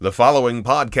The following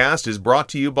podcast is brought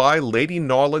to you by Lady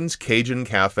Narland's Cajun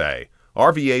Cafe,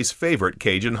 RVA's favorite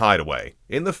Cajun hideaway,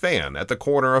 in the Fan at the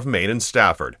corner of Main and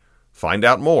Stafford. Find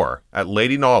out more at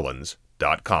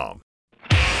ladynarlands.com.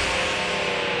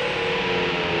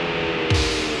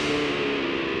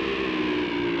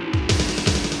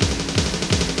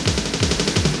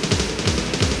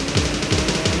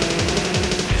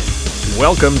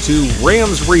 Welcome to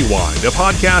Rams Rewind, a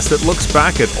podcast that looks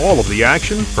back at all of the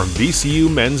action from VCU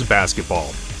men's basketball.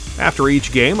 After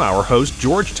each game, our host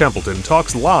George Templeton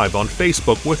talks live on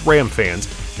Facebook with Ram fans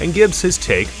and gives his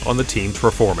take on the team's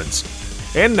performance.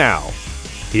 And now,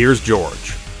 here's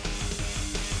George.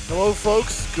 Hello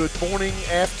folks, good morning,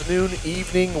 afternoon,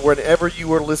 evening, whenever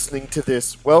you are listening to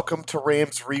this. Welcome to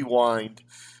Rams Rewind.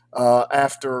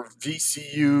 After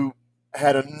VCU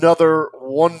had another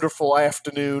wonderful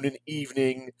afternoon and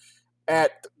evening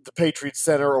at the Patriot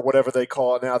Center, or whatever they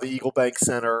call it now, the Eagle Bank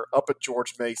Center, up at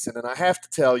George Mason. And I have to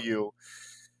tell you,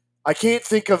 I can't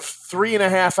think of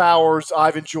 3.5 hours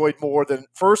I've enjoyed more than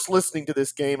first listening to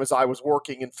this game as I was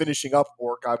working and finishing up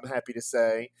work, I'm happy to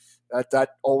say. That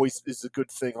always is a good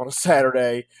thing on a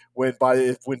Saturday when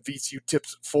VCU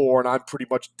tips at 4 and I'm pretty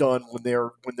much done when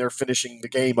they're finishing the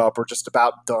game up, or just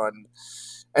about done.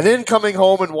 And then coming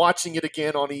home and watching it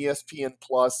again on ESPN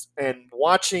Plus and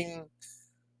watching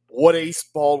what Ace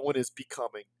Baldwin is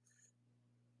becoming.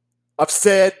 I've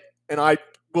said, and I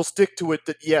will stick to it,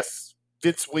 that yes,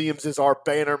 Vince Williams is our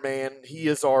banner man. He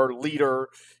is our leader.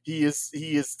 He is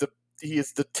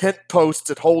the tent post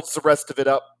that holds the rest of it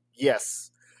up.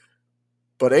 Yes.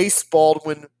 But Ace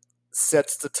Baldwin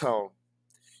sets the tone.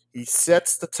 He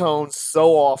sets the tone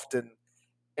so often,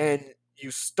 and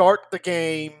you start the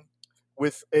game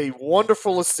with a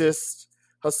wonderful assist.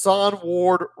 Hassan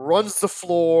Ward runs the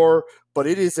floor, but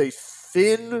it is a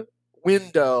thin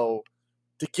window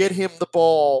to get him the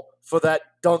ball for that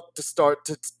dunk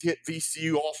to get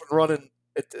VCU off and running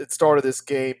at the start of this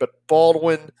game. But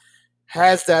Baldwin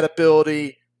has that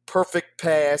ability. Perfect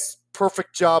pass,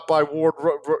 perfect job by Ward,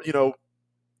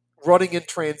 running in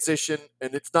transition,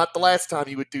 and it's not the last time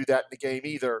he would do that in the game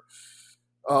either.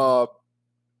 And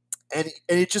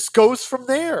it just goes from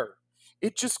there.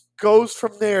 It just goes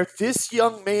from there. This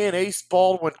young man, Ace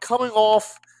Baldwin, coming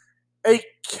off a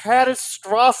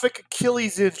catastrophic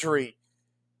Achilles injury.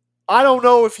 I don't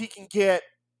know if he can get,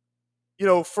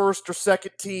 first or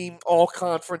second team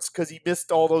all-conference because he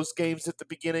missed all those games at the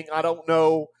beginning. I don't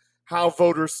know how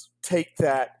voters take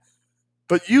that.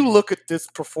 But you look at this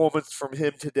performance from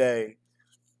him today.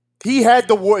 He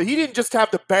didn't just have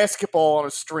the basketball on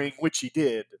a string, which he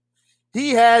did.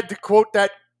 He had, to quote that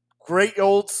great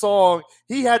old song,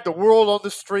 he had the world on the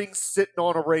string sitting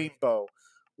on a rainbow.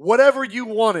 Whatever you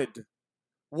wanted,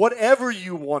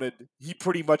 he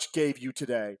pretty much gave you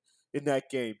today in that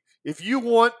game. If you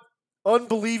want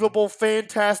unbelievable,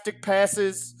 fantastic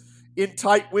passes in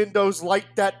tight windows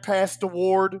like that pass to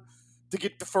Ward to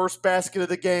get the first basket of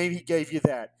the game, he gave you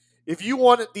that. If you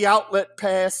wanted the outlet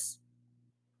pass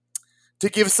to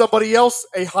give somebody else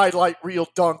a highlight reel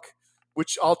dunk,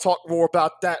 which I'll talk more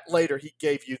about that later, he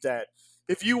gave you that.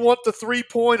 If you want the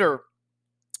three-pointer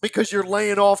because you're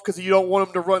laying off because you don't want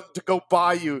him to run to go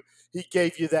by you, he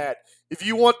gave you that. If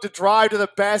you want to drive to the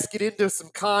basket into some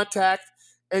contact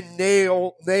and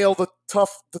nail the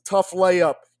tough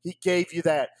layup, he gave you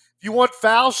that. If you want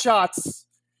foul shots,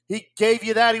 he gave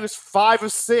you that. He was 5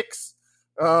 of 6.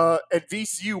 And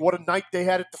VCU, what a night they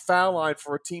had at the foul line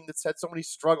for a team that's had so many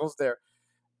struggles there.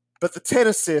 But the 10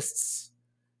 assists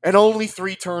and only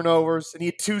 3 turnovers, and he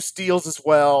had 2 steals as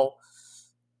well.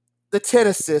 The 10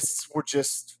 assists were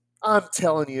just, I'm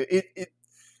telling you,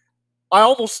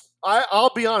 I'll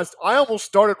be honest, I almost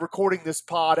started recording this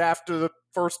pod after the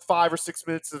first 5 or 6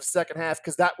 minutes of the second half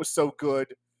because that was so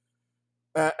good.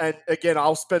 And again,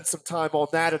 I'll spend some time on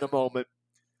that in a moment.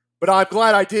 But I'm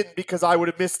glad I didn't, because I would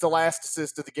have missed the last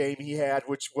assist of the game he had,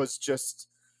 which was just,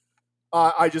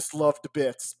 I just loved to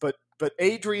bits. But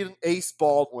Adrian Ace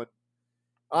Baldwin,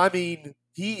 I mean,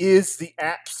 he is the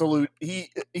absolute, he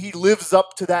lives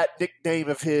up to that nickname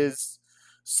of his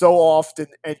so often,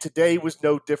 and today was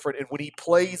no different. And when he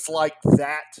plays like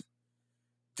that,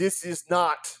 this is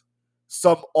not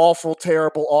some awful,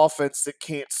 terrible offense that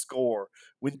can't score.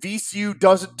 When VCU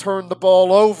doesn't turn the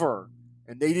ball over,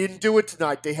 and they didn't do it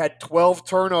tonight, they had 12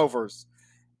 turnovers.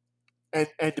 And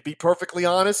to be perfectly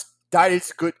honest, that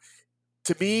is good.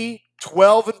 To me,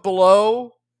 12 and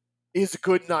below is a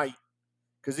good night.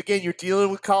 Because, again, you're dealing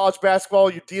with college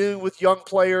basketball. You're dealing with young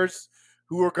players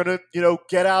who are going to,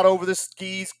 get out over the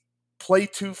skis, play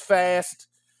too fast.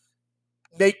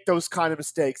 make those kind of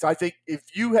mistakes. I think if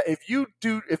you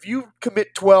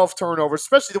commit 12 turnovers,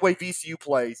 especially the way VCU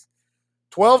plays,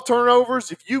 12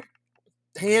 turnovers, if you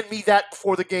hand me that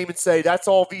before the game and say that's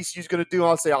all VCU's going to do,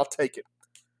 I'll say I'll take it.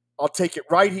 I'll take it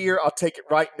right here. I'll take it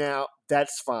right now.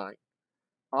 That's fine.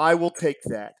 I will take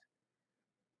that.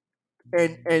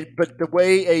 But the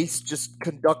way Ace just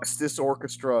conducts this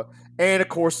orchestra, and of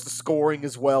course the scoring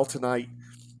as well tonight,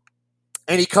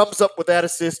 and he comes up with that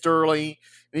assist early,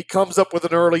 and he comes up with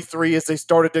an early three as they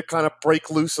started to kind of break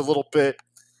loose a little bit.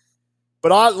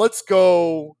 But let's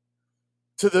go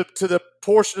to the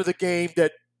portion of the game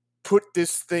that put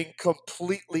this thing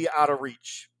completely out of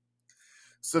reach.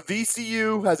 So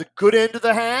VCU has a good end of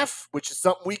the half, which is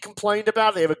something we complained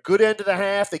about. They have a good end of the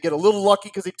half. They get a little lucky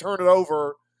because they turn it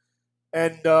over,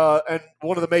 and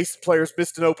one of the Mason players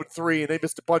missed an open three, and they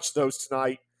missed a bunch of those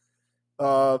tonight.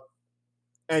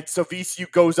 And so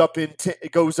VCU goes up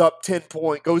 10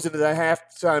 points, goes into the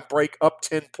halftime break up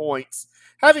 10 points,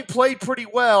 having played pretty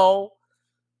well.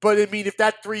 But I mean, if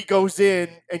that three goes in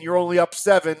and you're only up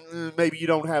 7, maybe you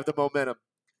don't have the momentum.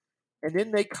 And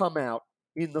then they come out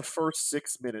in the first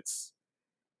 6 minutes,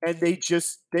 and they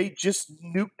just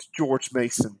nuked George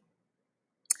Mason.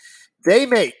 They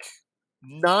make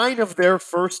 9 of their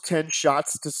first 10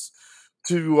 shots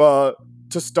to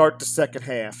start the second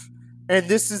half, and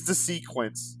this is the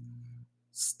sequence: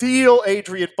 steal,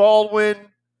 Adrian Baldwin;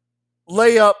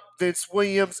 layup, Vince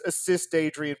Williams; assist,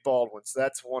 Adrian Baldwin. So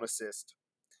that's 1 assist.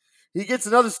 He gets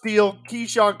another steal.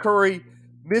 Keyshawn Curry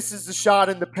misses the shot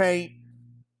in the paint.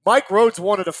 Mike Rhodes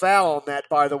wanted a foul on that,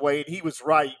 by the way, and he was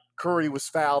right. Curry was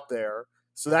fouled there.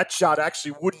 So that shot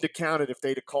actually wouldn't have counted if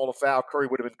they'd have called a foul. Curry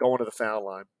would have been going to the foul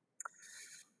line.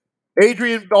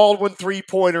 Adrian Baldwin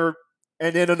three-pointer,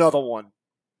 and then another one.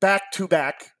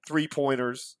 Back-to-back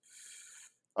three-pointers.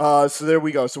 So there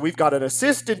we go. So we've got an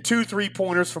assist and 2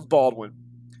 3-pointers from Baldwin.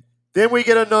 Then we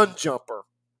get a Nunn jumper.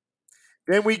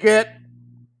 Then we get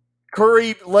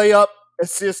Curry layup,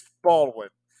 assist, Baldwin.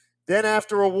 Then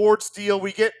after a Ward steal,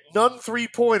 we get Nunn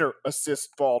three-pointer,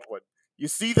 assist, Baldwin. You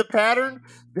see the pattern?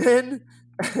 Then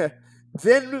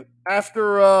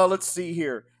after, let's see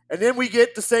here. And then we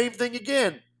get the same thing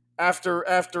again after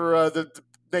the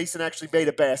Mason actually made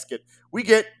a basket. We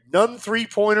get Nunn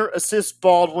three-pointer, assist,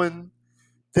 Baldwin.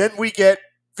 Then we get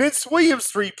Vince Williams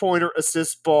three-pointer,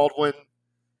 assist, Baldwin.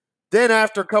 Then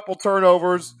after a couple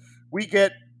turnovers, we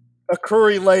get a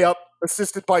Curry layup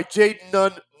assisted by Jaden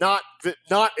Nunn,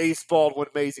 not Ace Baldwin,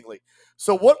 amazingly.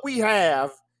 So what we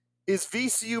have is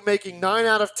VCU making 9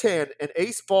 out of 10, and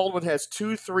Ace Baldwin has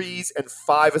 2 threes and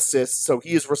 5 assists, so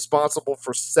he is responsible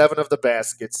for 7 of the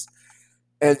baskets.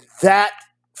 And that,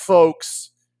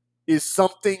 folks, is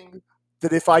something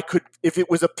that if it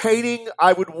was a painting,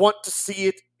 I would want to see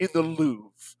it in the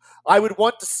Louvre. I would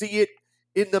want to see it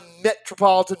in the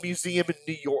Metropolitan Museum in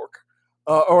New York,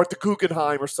 or at the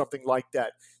Guggenheim or something like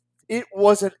that. It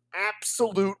was an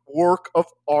absolute work of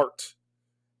art.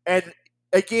 And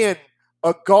again,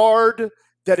 a guard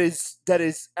that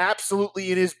is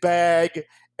absolutely in his bag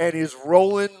and is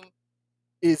rolling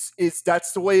is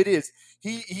that's the way it is.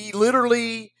 He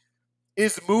literally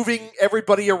is moving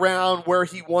everybody around where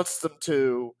he wants them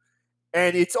to,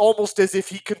 and it's almost as if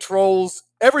he controls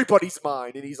everybody's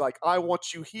mind, and he's like, I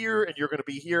want you here, and you're going to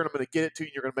be here, and I'm going to get it to you,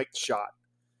 and you're going to make the shot.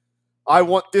 I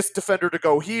want this defender to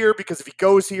go here, because if he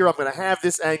goes here, I'm going to have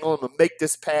this angle, I'm going to make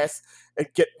this pass and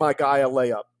get my guy a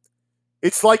layup.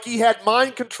 It's like he had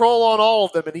mind control on all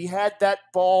of them, and he had that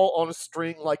ball on a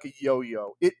string like a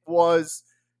yo-yo. It was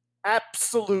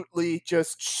absolutely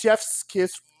just chef's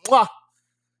kiss. Mwah!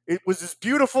 It was as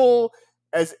beautiful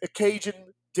as a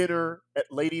Cajun dinner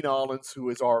at Lady Nollins, who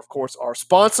is, of course, our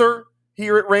sponsor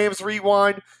here at Rams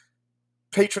Rewind.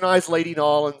 Patronize Lady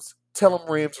Nollins. Tell them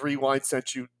Rams Rewind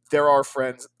sent you. They're our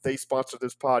friends. They sponsor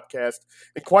this podcast.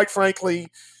 And quite frankly,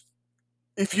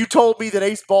 if you told me that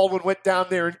Ace Baldwin went down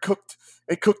there and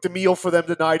cooked a meal for them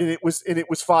tonight, and it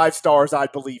was 5 stars,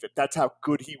 I'd believe it. That's how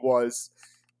good he was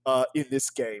in this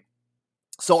game.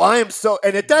 So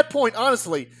and at that point,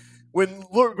 honestly, when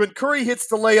Curry hits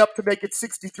the layup to make it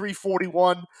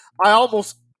 63-41, I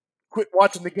almost quit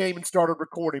watching the game and started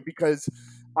recording, because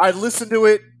I listened to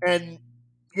it, and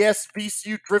yes,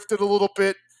 VCU drifted a little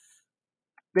bit.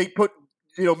 They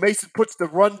Mason puts the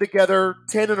run together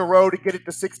 10 in a row to get it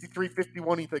to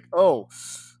 63-51. You think, oh,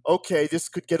 okay, this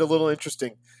could get a little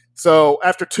interesting. So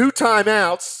after 2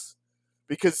 timeouts,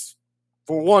 because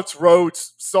for once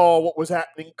Rhodes saw what was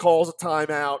happening, calls a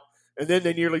timeout, and then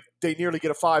they nearly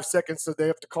get a 5 seconds, so they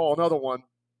have to call another one.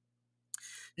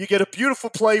 You get a beautiful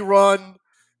play run.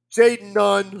 Jaden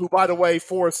Nunn, who, by the way,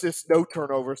 4 assists, no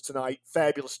turnovers tonight.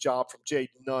 Fabulous job from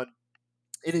Jaden Nunn.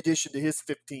 in addition to his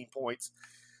 15 points.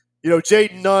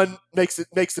 Jaden Nunn makes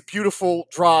a beautiful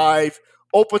drive,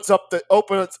 opens up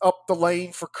the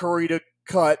lane for Curry to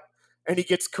cut, and he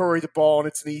gets Curry the ball, and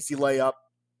it's an easy layup.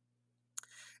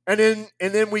 And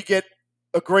then we get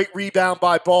a great rebound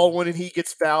by Baldwin, and he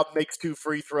gets fouled, makes 2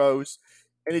 free throws,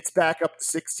 and it's back up to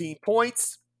 16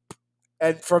 points.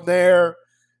 And from there,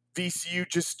 VCU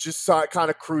just kind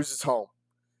of cruises home.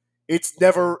 It's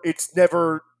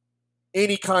never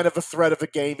any kind of a threat of a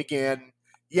game again.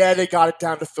 Yeah, they got it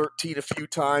down to 13 a few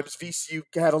times. VCU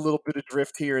had a little bit of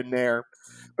drift here and there.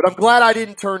 But I'm glad I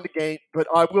didn't turn the game. But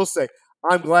I will say,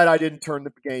 I'm glad I didn't turn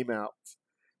the game out.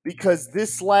 Because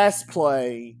this last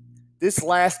play, this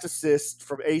last assist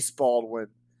from Ace Baldwin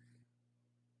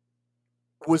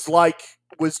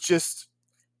was just,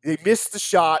 they missed the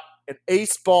shot, and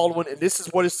Ace Baldwin, and this is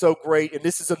what is so great, and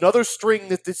this is another string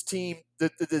that this team,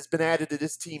 that has been added to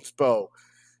this team's bow.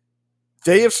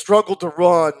 They have struggled to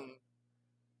run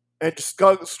and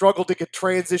struggled to get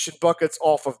transition buckets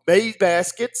off of made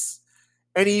baskets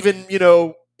and even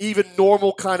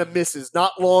normal kind of misses,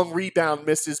 not long rebound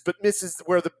misses, but misses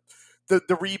where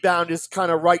the rebound is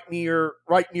kind of right near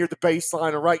the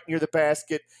baseline or right near the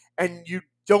basket, and you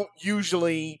don't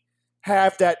usually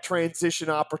have that transition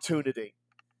opportunity.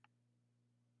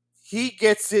 He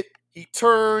gets it, he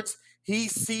turns, he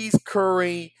sees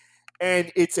Curry,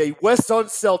 and it's a Wes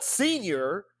Unseld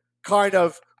Sr. kind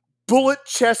of bullet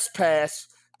chest pass.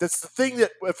 That's the thing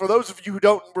that, for those of you who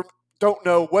don't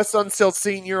know, Wes Unseld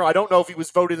Sr., I don't know if he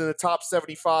was voted in the top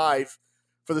 75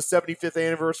 for the 75th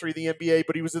anniversary of the NBA,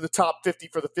 but he was in the top 50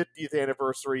 for the 50th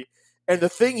anniversary. And the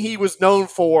thing he was known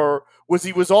for was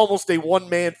he was almost a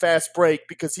one-man fast break,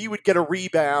 because he would get a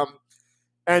rebound,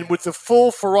 and with the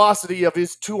full ferocity of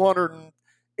his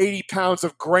 280 pounds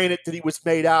of granite that he was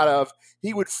made out of,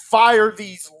 he would fire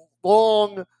these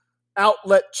long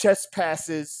outlet chest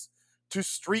passes to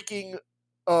streaking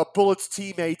Bullets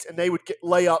teammates, and they would get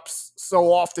layups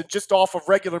so often, just off of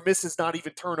regular misses, not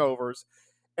even turnovers.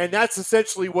 And that's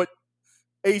essentially what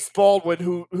Ace Baldwin,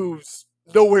 who's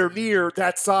nowhere near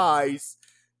that size,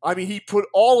 I mean, he put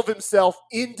all of himself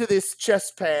into this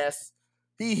chest pass.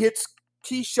 He hits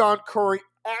Keyshawn Curry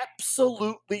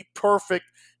absolutely perfect.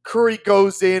 Curry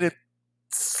goes in and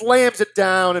slams it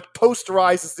down and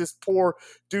posterizes this poor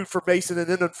dude for Mason, and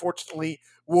then unfortunately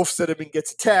wolfs at him and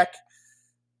gets a tech.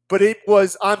 But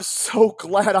I'm so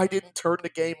glad I didn't turn the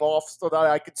game off so that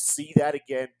I could see that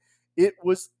again. It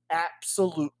was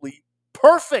absolutely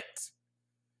perfect.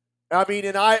 I mean,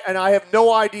 and I have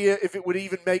no idea if it would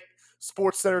even make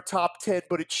SportsCenter top 10,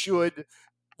 but it should.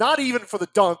 Not even for the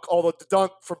dunk, although the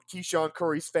dunk from Keyshawn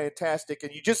Curry is fantastic,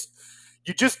 and you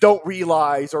just don't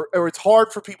realize, or it's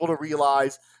hard for people to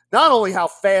realize, not only how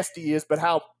fast he is, but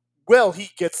how well he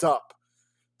gets up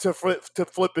to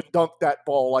flip and dunk that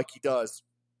ball like he does.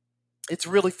 It's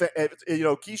really,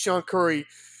 Keyshawn Curry,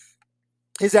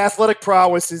 his athletic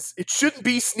prowess it shouldn't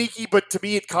be sneaky, but to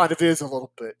me it kind of is a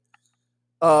little bit.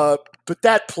 But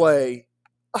that play,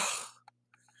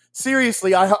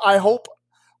 seriously, I hope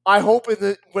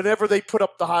whenever they put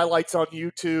up the highlights on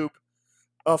YouTube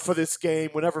for this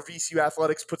game, whenever VCU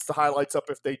Athletics puts the highlights up,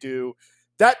 if they do,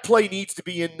 that play needs to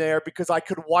be in there, because I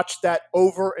could watch that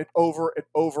over and over and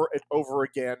over and over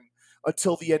again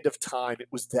until the end of time. It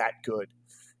was that good.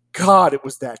 God, it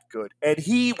was that good. And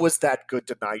he was that good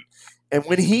tonight. And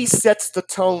when he sets the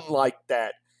tone like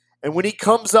that, and when he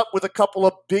comes up with a couple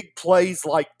of big plays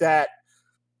like that,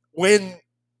 when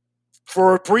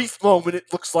for a brief moment it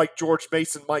looks like George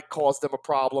Mason might cause them a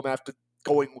problem after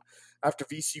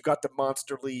VCU got the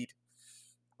monster lead.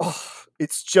 Oh,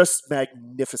 it's just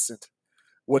magnificent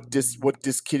what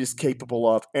this kid is capable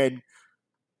of. And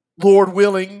Lord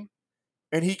willing,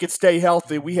 and he can stay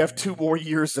healthy, we have 2 more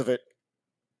years of it.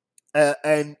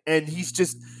 And he's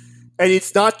just, and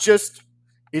it's not just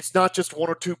 1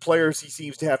 or 2 players he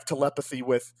seems to have telepathy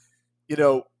with.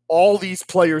 All these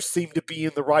players seem to be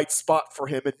in the right spot for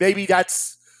him, and maybe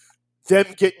that's them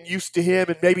getting used to him,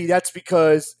 and maybe that's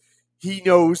because he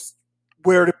knows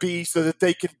where to be so that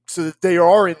they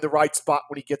are in the right spot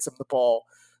when he gets them the ball.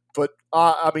 But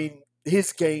I mean,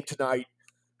 his game tonight,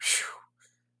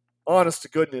 honest to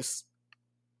goodness,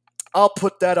 I'll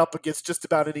put that up against just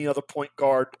about any other point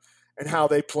guard and how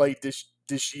they played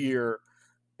this year.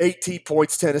 18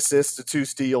 points, 10 assists, and 2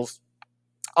 steals.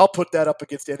 I'll put that up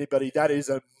against anybody. That is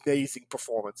an amazing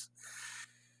performance.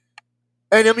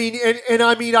 And I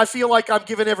mean, I feel like I'm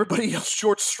giving everybody else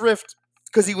short shrift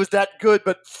because he was that good.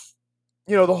 But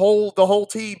the whole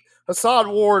team. Hassan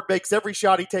Ward makes every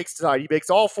shot he takes tonight. He makes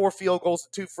all 4 field goals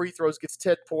and 2 free throws, gets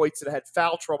 10 points, and had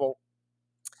foul trouble.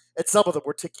 And some of them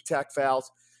were ticky-tack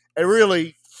fouls. And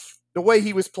really, the way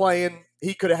he was playing,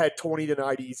 he could have had 20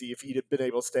 tonight easy if he'd have been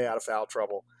able to stay out of foul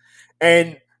trouble.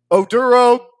 And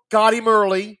Oduro got him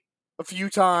early a few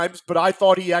times, but I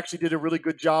thought he actually did a really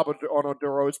good job on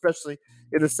Oduro, especially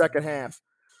in the second half.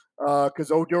 Because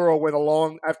Oduro went a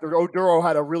long after Oduro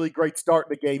had a really great start in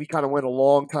the game. He kind of went a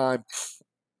long time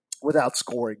without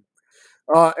scoring.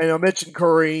 And I mentioned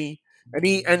Curry, and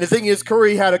the thing is,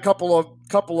 Curry had a couple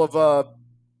of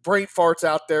brain farts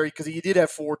out there because he did have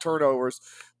 4 turnovers,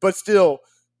 but still,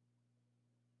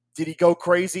 did he go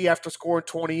crazy after scoring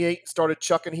 28 and started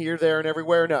chucking here, there, and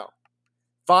everywhere? No.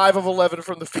 5 of 11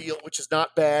 from the field, which is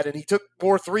not bad, and he took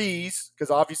more threes because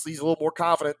obviously he's a little more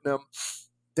confident in them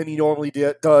than he normally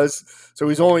does. So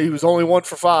he was only 1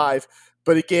 for 5,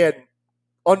 but again,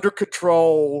 under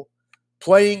control,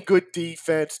 playing good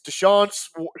defense. Deshaun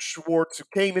Schwartz, who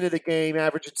came into the game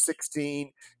averaging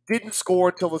 16, didn't score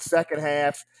until the second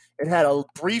half, and had a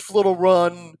brief little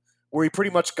run where he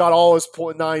pretty much got all his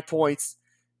 9 points.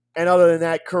 And other than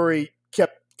that, Curry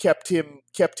kept him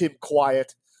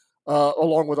quiet,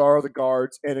 along with our other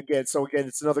guards. And again,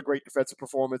 it's another great defensive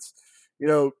performance. You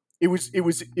know, it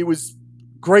was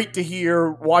great to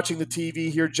hear watching the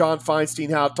TV, hear John Feinstein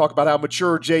talk about how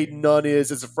mature Jaden Nunn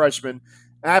is as a freshman.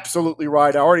 Absolutely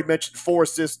right. I already mentioned 4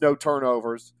 assists, no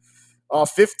turnovers,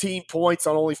 15 points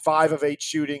on only 5 of 8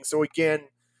 shooting. So again,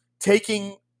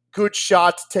 taking good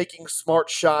shots, taking smart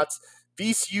shots.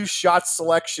 VCU shot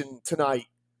selection tonight,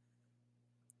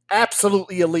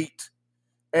 absolutely elite.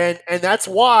 And that's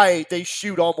why they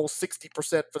shoot almost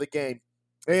 60% for the game.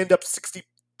 They end up 60%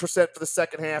 for the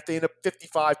second half. They end up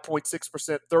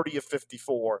 55.6%, 30 of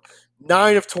 54,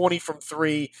 9 of 20 from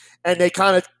 3, and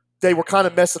they were kind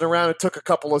of messing around and took a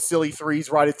couple of silly threes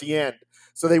right at the end.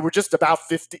 So they were just about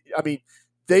 50. I mean,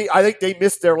 I think they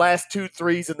missed their last 2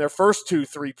 threes and their first 2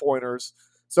 3-pointers.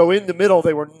 So in the middle,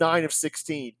 they were 9 of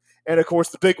 16. And of course,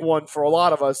 the big one for a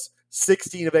lot of us,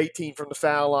 16 of 18 from the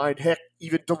foul line. Heck,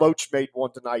 even Deloach made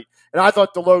one tonight. And I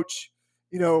thought Deloach,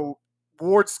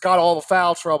 Ward's got all the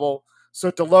foul trouble.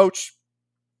 So Deloach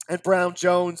and Brown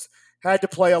Jones had to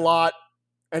play a lot.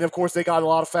 And of course, they got a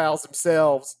lot of fouls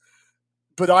themselves.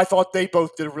 But I thought they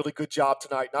both did a really good job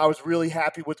tonight. And I was really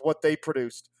happy with what they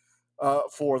produced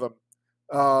for them.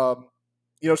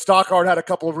 Stockard had a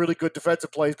couple of really good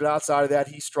defensive plays, but outside of that,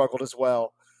 he struggled as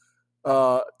well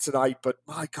tonight. But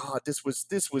my God, this was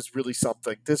really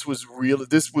something. This was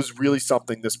really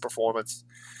something, this performance.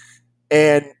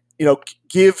 And,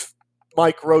 give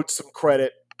Mike Rhoades some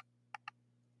credit.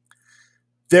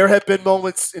 There have been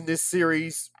moments in this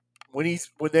series when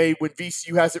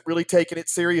VCU hasn't really taken it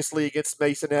seriously against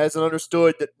Mason, hasn't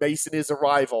understood that Mason is a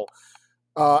rival.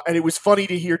 And it was funny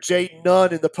to hear Jaden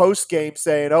Nunn in the post game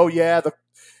saying, "Oh yeah,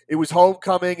 it was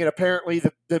homecoming, and apparently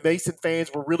the Mason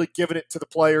fans were really giving it to the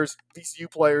players, VCU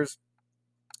players,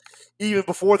 even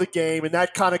before the game, and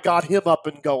that kind of got him up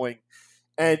and going."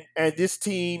 And this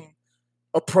team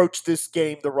approached this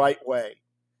game the right way.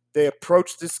 They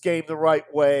approached this game the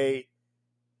right way.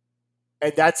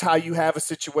 And that's how you have a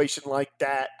situation like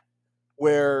that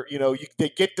where, they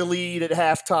get the lead at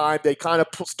halftime, they kind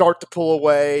of start to pull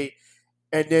away,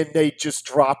 and then they just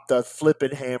drop the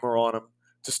flipping hammer on them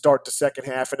to start the second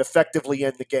half and effectively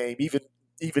end the game. Even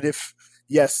if,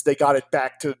 yes, they got it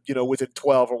back to, within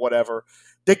 12 or whatever,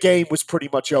 the game was pretty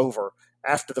much over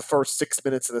after the first 6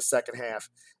 minutes of the second half.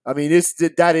 I mean,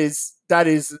 that is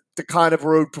the kind of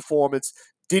road performance.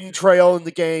 Didn't trail in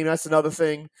the game. That's another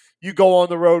thing. You go on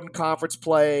the road in conference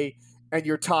play and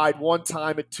you're tied one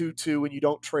time at 2-2 and you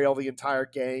don't trail the entire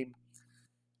game.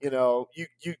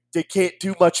 They can't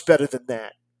do much better than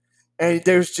that. And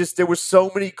there were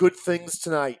so many good things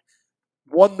tonight.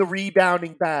 Won the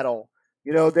rebounding battle.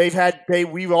 We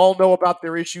all know about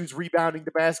their issues rebounding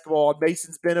the basketball, and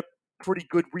Mason's been a pretty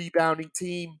good rebounding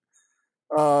team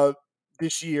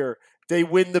this year. They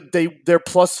win they're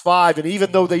 +5, and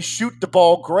even though they shoot the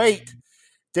ball great,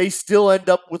 they still end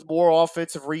up with more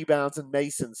offensive rebounds than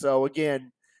Mason. So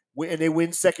again, and they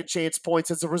win second chance points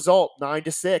as a result,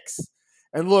 9-6.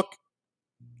 And look,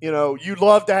 you'd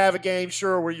love to have a game,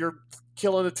 sure, where you're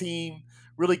killing a team,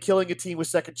 really killing a team with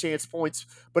second chance points.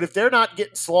 But if they're not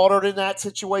getting slaughtered in that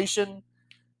situation,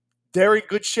 they're in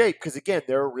good shape because, again,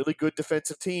 they're a really good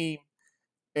defensive team.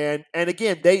 And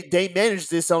again, they managed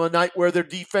this on a night where their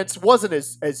defense wasn't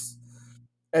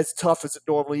as tough as it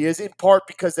normally is, in part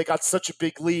because they got such a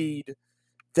big lead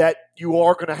that you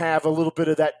are going to have a little bit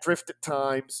of that drift at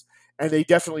times. And they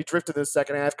definitely drifted in the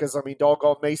second half because,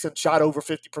 doggone Mason shot over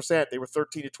 50%. They were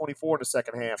 13 to 24 in the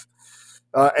second half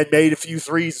and made a few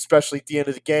threes, especially at the end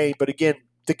of the game. But again,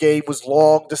 the game was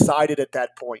long decided at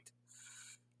that point.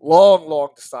 Long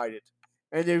decided.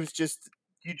 And it was just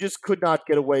you just could not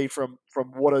get away from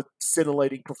what a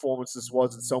scintillating performance this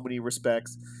was in so many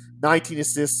respects. 19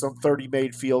 assists on 30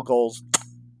 made field goals.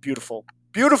 Beautiful.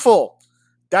 Beautiful.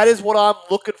 That is what I'm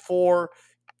looking for.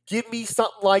 Give me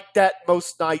something like that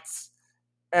most nights,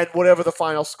 and whatever the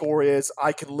final score is,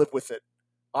 I can live with it.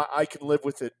 I can live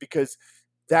with it because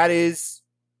that is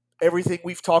everything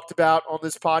we've talked about on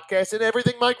this podcast and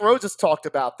everything Mike Rhoades has talked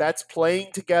about. That's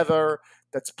playing together.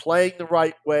 That's playing the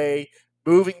right way,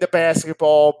 moving the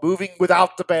basketball, moving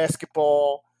without the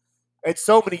basketball. And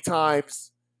so many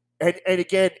times, and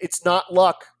again, it's not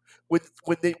luck. When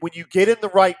you get in the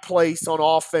right place on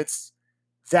offense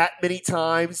that many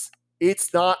times,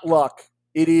 it's not luck.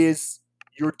 It is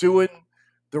you're doing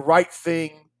the right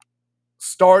thing.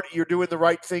 You're doing the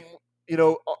right thing,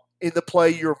 in the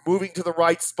play. You're moving to the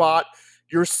right spot.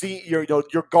 You're seeing your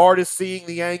guard is seeing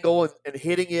the angle and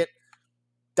hitting it.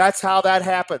 That's how that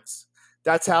happens.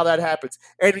 That's how that happens.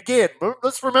 And again,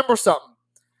 let's remember something.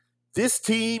 This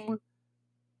team,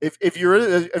 if you're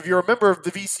a member of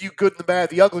the VCU Good and the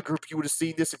Bad, the Ugly group, you would have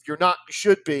seen this. If you're not, you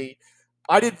should be.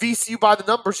 I did VCU by the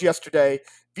numbers yesterday.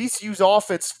 VCU's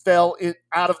offense fell into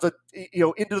the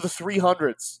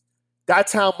 300s.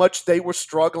 That's how much they were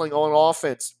struggling on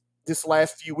offense this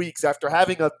last few weeks after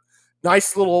having a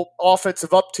nice little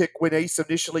offensive uptick when Ace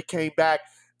initially came back.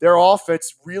 Their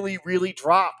offense really, really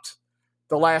dropped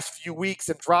the last few weeks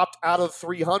and dropped out of the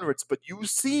 300s. But you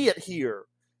see it here.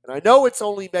 And I know it's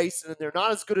only Mason, and they're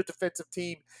not as good a defensive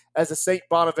team as a St.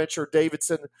 Bonaventure,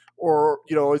 Davidson, or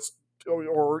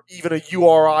even a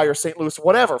URI or St. Louis,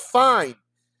 whatever. Fine.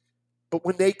 But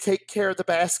when they take care of the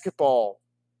basketball,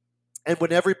 and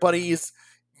when everybody is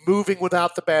moving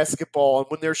without the basketball,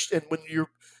 and when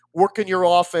you're working your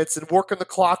offense and working the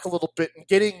clock a little bit and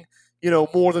getting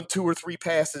more than 2 or 3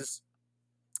 passes,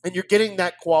 and you're getting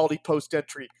that quality post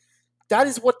entry, that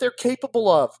is what they're capable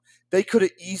of. They could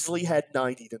have easily had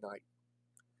 90 tonight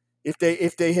if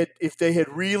they had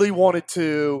really wanted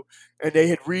to, and they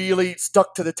had really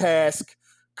stuck to the task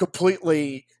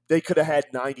completely. They could have had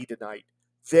 90 tonight.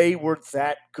 They were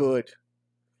that good.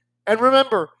 And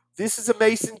remember, this is a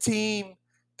Mason team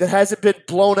that hasn't been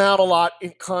blown out a lot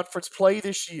in conference play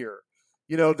this year.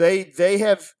 They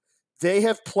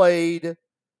have played,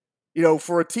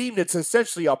 for a team that's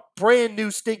essentially a brand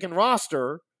new stinking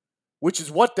roster, which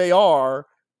is what they are.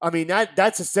 I mean,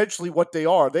 that's essentially what they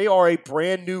are. They are a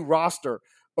brand new roster.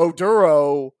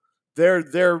 Oduro,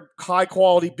 their high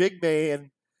quality big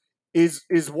man,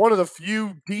 is one of the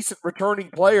few decent returning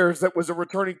players that was a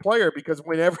returning player, because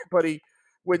when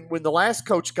the last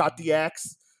coach got the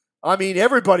axe, I mean,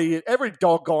 every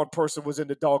doggone person was in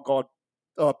the doggone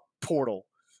portal.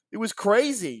 It was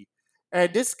crazy.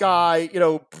 And this guy,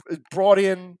 brought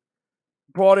in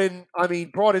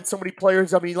so many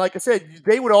players. I mean, like I said,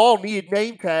 they would all need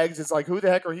name tags. It's like, who the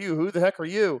heck are you? Who the heck are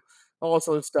you? All this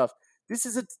other stuff. This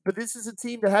is a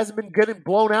team that hasn't been getting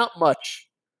blown out much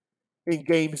in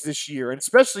games this year, and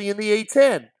especially in the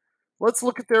A10. Let's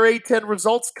look at their A10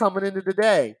 results coming into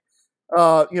today.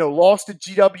 Lost to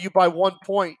GW by 1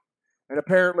 point, and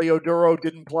apparently Oduro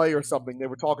didn't play or something. They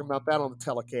were talking about that on the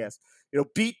telecast.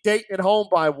 Beat Dayton at home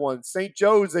by 1. St.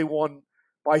 Joe's, they won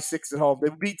by 6 at home. They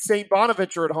beat St.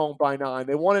 Bonaventure at home by 9.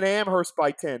 They won at Amherst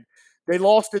by 10. They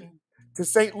lost to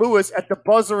St. Louis at the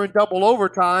buzzer in double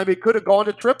overtime. It could have gone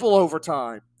to triple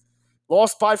overtime.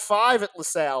 Lost by 5 at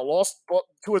LaSalle. Lost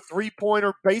to a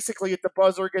three-pointer basically at the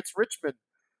buzzer against Richmond.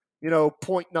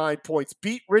 0.9 points.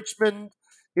 Beat Richmond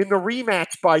in the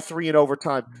rematch by 3 in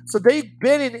overtime. So they've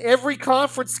been in every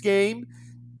conference game,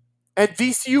 and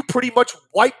VCU pretty much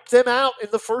wiped them out in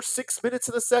the first 6 minutes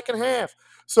of the second half.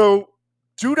 So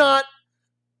do not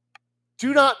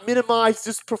minimize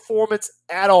this performance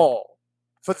at all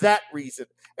for that reason.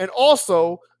 And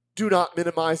also, do not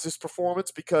minimize this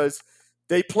performance because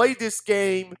they played this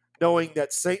game knowing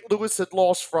that St. Louis had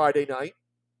lost Friday night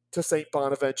to St.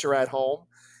 Bonaventure at home,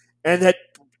 and that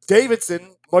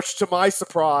Davidson, much to my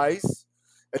surprise,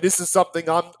 and this is something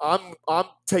I'm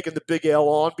taking the big L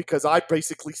on, because I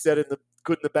basically said in the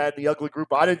Good and the Bad and the Ugly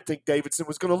group I didn't think Davidson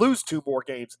was going to lose 2 more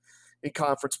games in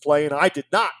conference play, and I did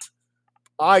not.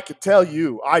 I can tell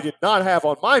you, I did not have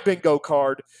on my bingo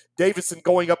card Davidson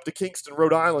going up to Kingston,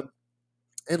 Rhode Island,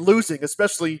 and losing,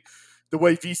 especially the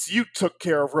way VCU took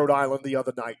care of Rhode Island the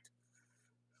other night.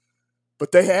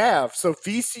 But they have. So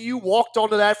VCU walked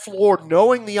onto that floor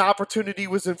knowing the opportunity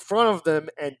was in front of them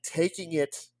and taking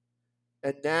it.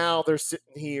 And now they're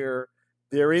sitting here.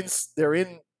 They're in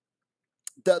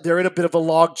a bit of a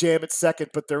log jam at second,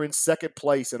 but they're in second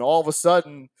place. And all of a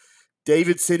sudden,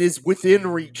 Davidson is within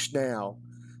reach now.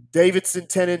 Davidson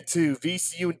 10-2,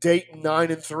 VCU and Dayton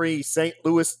 9-3, St.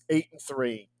 Louis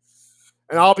 8-3.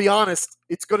 And I'll be honest,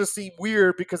 it's going to seem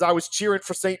weird because I was cheering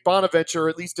for St. Bonaventure,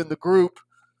 at least in the group,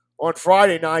 on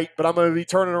Friday night, but I'm going to be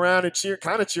turning around and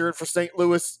cheering for St.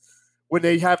 Louis when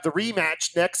they have the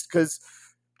rematch next, because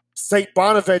St.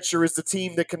 Bonaventure is the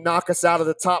team that can knock us out of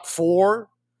the top 4,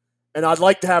 and I'd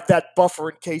like to have that buffer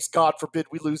in case, God forbid,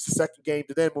 we lose the second game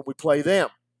to them when we play them.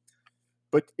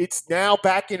 But it's now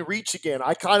back in reach again.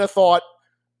 I kind of thought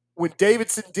when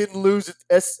Davidson didn't lose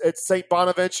at St.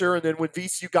 Bonaventure, and then when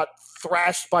VCU got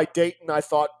thrashed by Dayton, I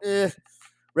thought,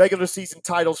 regular season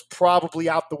title's probably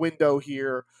out the window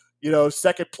here.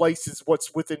 Second place is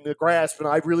what's within the grasp, and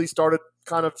I really started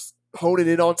kind of honing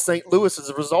in on St. Louis as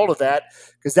a result of that,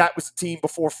 because that was the team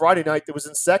before Friday night that was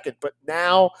in second. But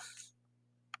now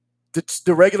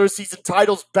the regular season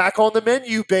title's back on the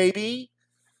menu, baby.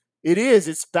 It is.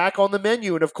 It's back on the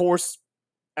menu, and of course,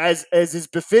 as is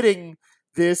befitting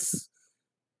this,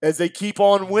 as they keep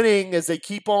on winning, as they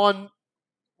keep on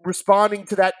responding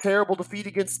to that terrible defeat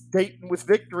against Dayton with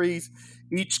victories,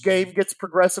 each game gets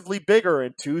progressively bigger.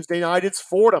 And Tuesday night, it's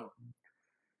Fordham.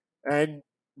 And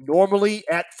normally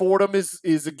at Fordham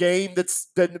is a game that's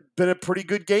been a pretty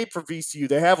good game for VCU.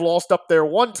 They have lost up there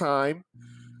one time,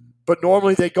 but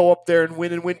normally they go up there and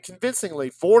win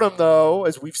convincingly. Fordham, though,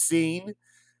 as we've seen,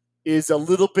 is a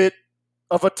little bit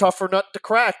of a tougher nut to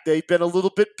crack. They've been a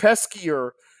little bit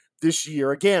peskier this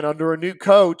year. Again, under a new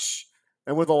coach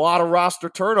and with a lot of roster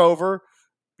turnover,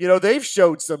 they've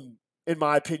showed some, in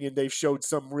my opinion,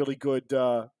 really good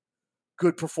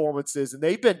performances, and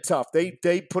they've been tough.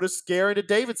 They put a scare into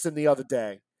Davidson the other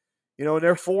day. And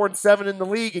they're 4-7 in the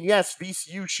league, and yes,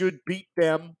 VCU should beat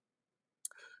them.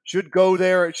 Should go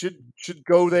there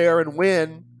and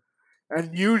win.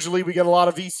 And usually we get a lot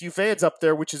of VCU fans up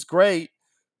there, which is great.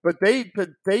 But they've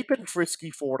been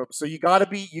frisky for them. So you got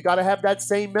to have that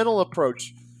same mental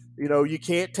approach. You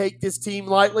can't take this team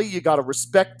lightly. You got to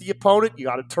respect the opponent. You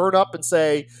got to turn up and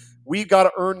say, we've got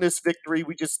to earn this victory.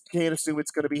 We just can't assume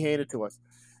it's going to be handed to us.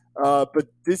 But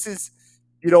this is,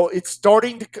 it's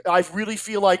starting to. I really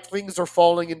feel like things are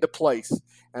falling into place,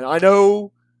 and I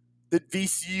know that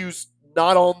VCU's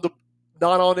not on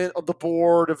the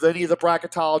board of any of the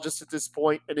bracketologists at this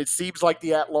point, and it seems like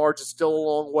the at-large is still a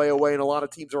long way away, and a lot of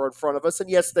teams are in front of us, and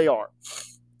yes, they are.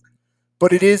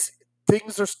 But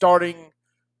things are starting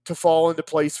to fall into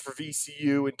place for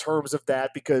VCU in terms of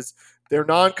that, because their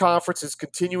non-conference is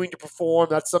continuing to perform.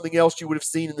 That's something else you would have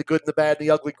seen in the good and the bad and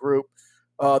the ugly group.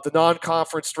 The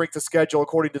non-conference strength of schedule,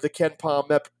 according to the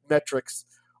KenPom metrics,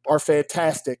 are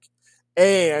fantastic.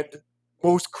 And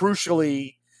most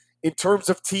crucially, in terms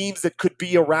of teams that could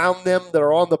be around them that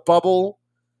are on the bubble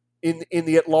in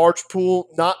the at-large pool,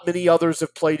 not many others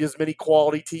have played as many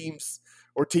quality teams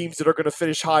or teams that are going to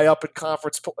finish high up in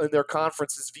their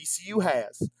conference as VCU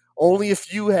has. Only a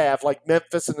few have, like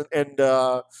Memphis and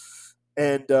Belmont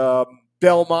and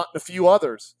a few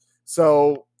others.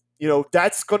 So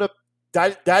that's going to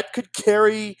that could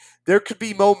carry. There could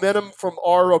be momentum from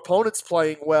our opponents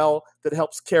playing well that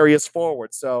helps carry us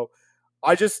forward. So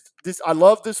I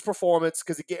love this performance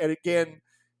because again,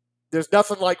 there's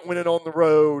nothing like winning on the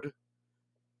road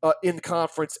in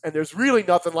conference, and there's really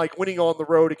nothing like winning on the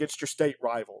road against your state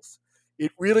rivals.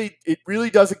 It really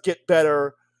doesn't get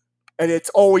better, and it's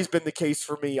always been the case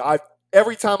for me.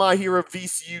 Every time I hear a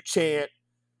VCU chant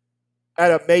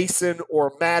at a Mason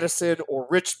or Madison or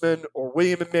Richmond or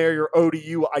William and Mary or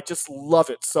ODU, I just love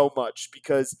it so much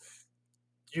because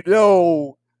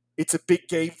it's a big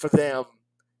game for them.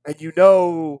 And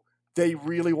they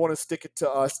really want to stick it to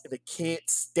us, and they can't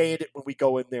stand it when we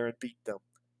go in there and beat them.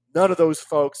 None of those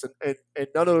folks and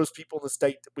none of those people in the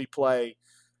state that we play,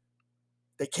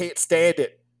 they can't stand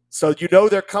it. So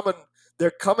they're coming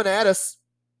at us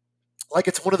like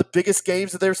it's one of the biggest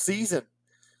games of their season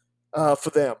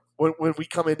for them when we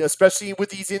come in, especially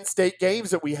with these in-state games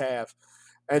that we have.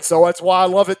 And so that's why I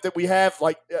love it that we have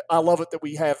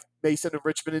Mason and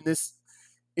Richmond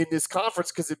in this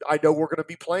conference, because I know we're going to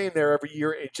be playing there every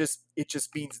year. It just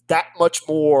means that much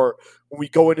more when we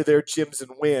go into their gyms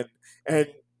and win. And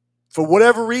for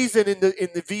whatever reason, in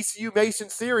the VCU Mason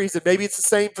series, and maybe it's the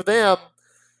same for them,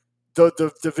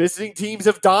 the visiting teams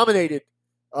have dominated.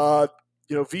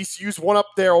 VCU's won up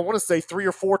there, I want to say 3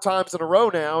 or 4 times in a row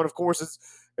now. And of course,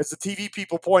 as the TV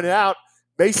people pointed out,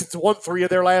 Mason's won 3 of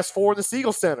their last 4 in the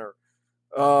Siegel Center.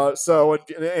 And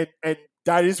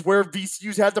that is where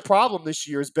VCU's had the problem this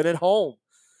year, has been at home.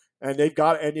 And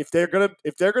if they're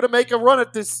gonna make a run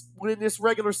at this win this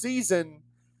regular season,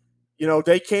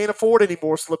 they can't afford any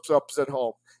more slip-ups at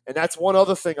home. And that's one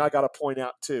other thing I got to point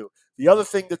out too. The other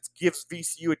thing that gives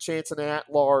VCU a chance in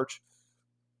at large,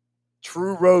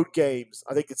 true road games.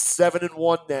 I think it's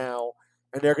 7-1 now,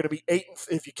 and they're going to be 8.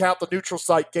 If you count the neutral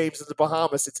site games in the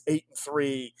Bahamas, it's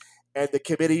 8-3, and the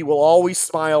committee will always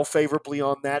smile favorably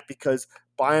on that because,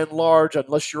 by and large,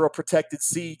 unless you're a protected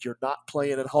seed, you're not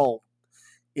playing at home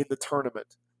in the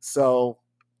tournament. So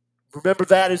remember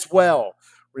that as well.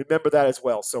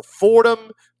 So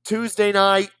Fordham, Tuesday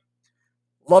night.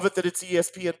 Love it that it's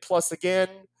ESPN Plus again,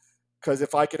 because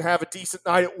if I can have a decent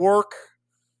night at work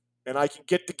and I can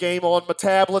get the game on my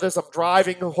tablet as I'm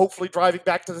driving, hopefully driving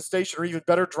back to the station, or even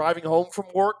better, driving home from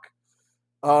work,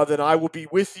 then I will be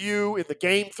with you in the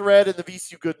game thread in the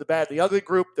VCU Good, the Bad, and the Ugly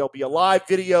group. There'll be a live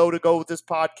video to go with this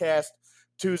podcast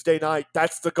Tuesday night.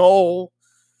 That's the goal.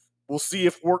 We'll see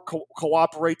if work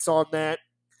cooperates on that.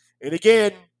 And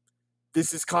again,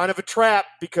 this is kind of a trap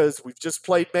because we've just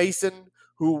played Mason,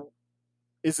 who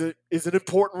is an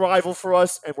important rival for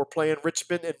us, and we're playing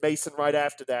Richmond and Mason right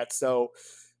after that. So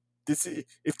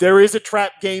if there is a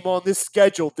trap game on this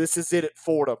schedule, this is it at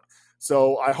Fordham.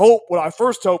 So what I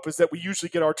first hope is that we usually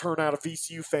get our turnout of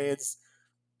VCU fans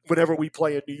whenever we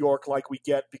play in New York like we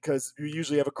get, because we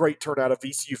usually have a great turnout of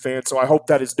VCU fans. So I hope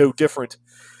that is no different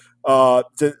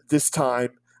this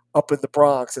time up in the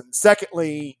Bronx. And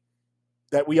secondly,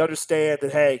 that we understand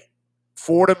that, hey,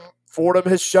 Fordham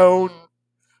has shown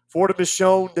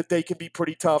that they can be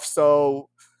pretty tough. So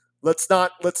let's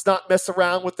not mess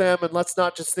around with them, and let's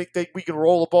not just think that we can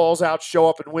roll the balls out, show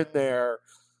up, and win there.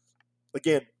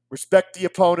 Again, respect the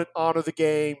opponent, honor the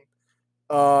game,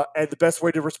 and the best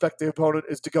way to respect the opponent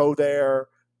is to go there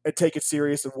and take it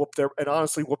serious and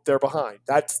honestly whoop their behind.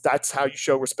 That's how you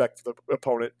show respect for the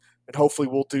opponent, and hopefully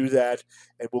we'll do that,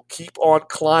 and we'll keep on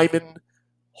climbing,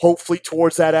 hopefully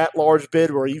towards that at-large bid,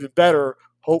 or even better,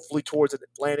 hopefully towards an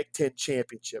Atlantic 10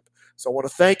 championship. So I want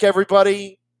to thank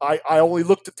everybody. I only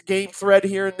looked at the game thread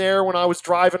here and there when I was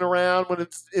driving around, when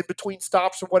it's in between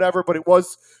stops or whatever, but it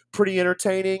was pretty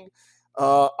entertaining.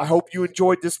 I hope you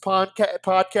enjoyed this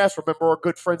podcast. Remember our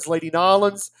good friends Lady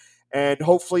Nollins, and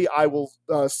hopefully I will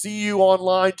see you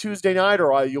online Tuesday night,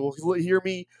 or you'll hear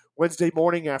me Wednesday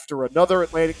morning after another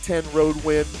Atlantic 10 road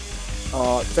win.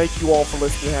 Thank you all for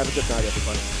listening. Have a good night,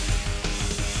 everybody.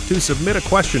 To submit a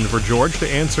question for George to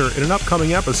answer in an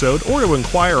upcoming episode, or to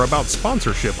inquire about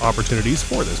sponsorship opportunities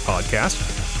for this podcast,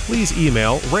 please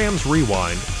email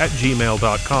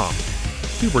ramsrewind@gmail.com.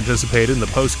 To participate in the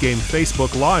post-game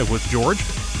Facebook Live with George,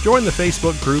 join the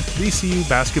Facebook group VCU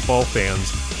Basketball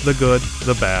Fans, the Good,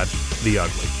 the Bad, the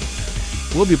Ugly.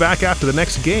 We'll be back after the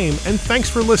next game, and thanks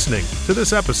for listening to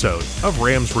this episode of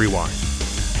Rams Rewind.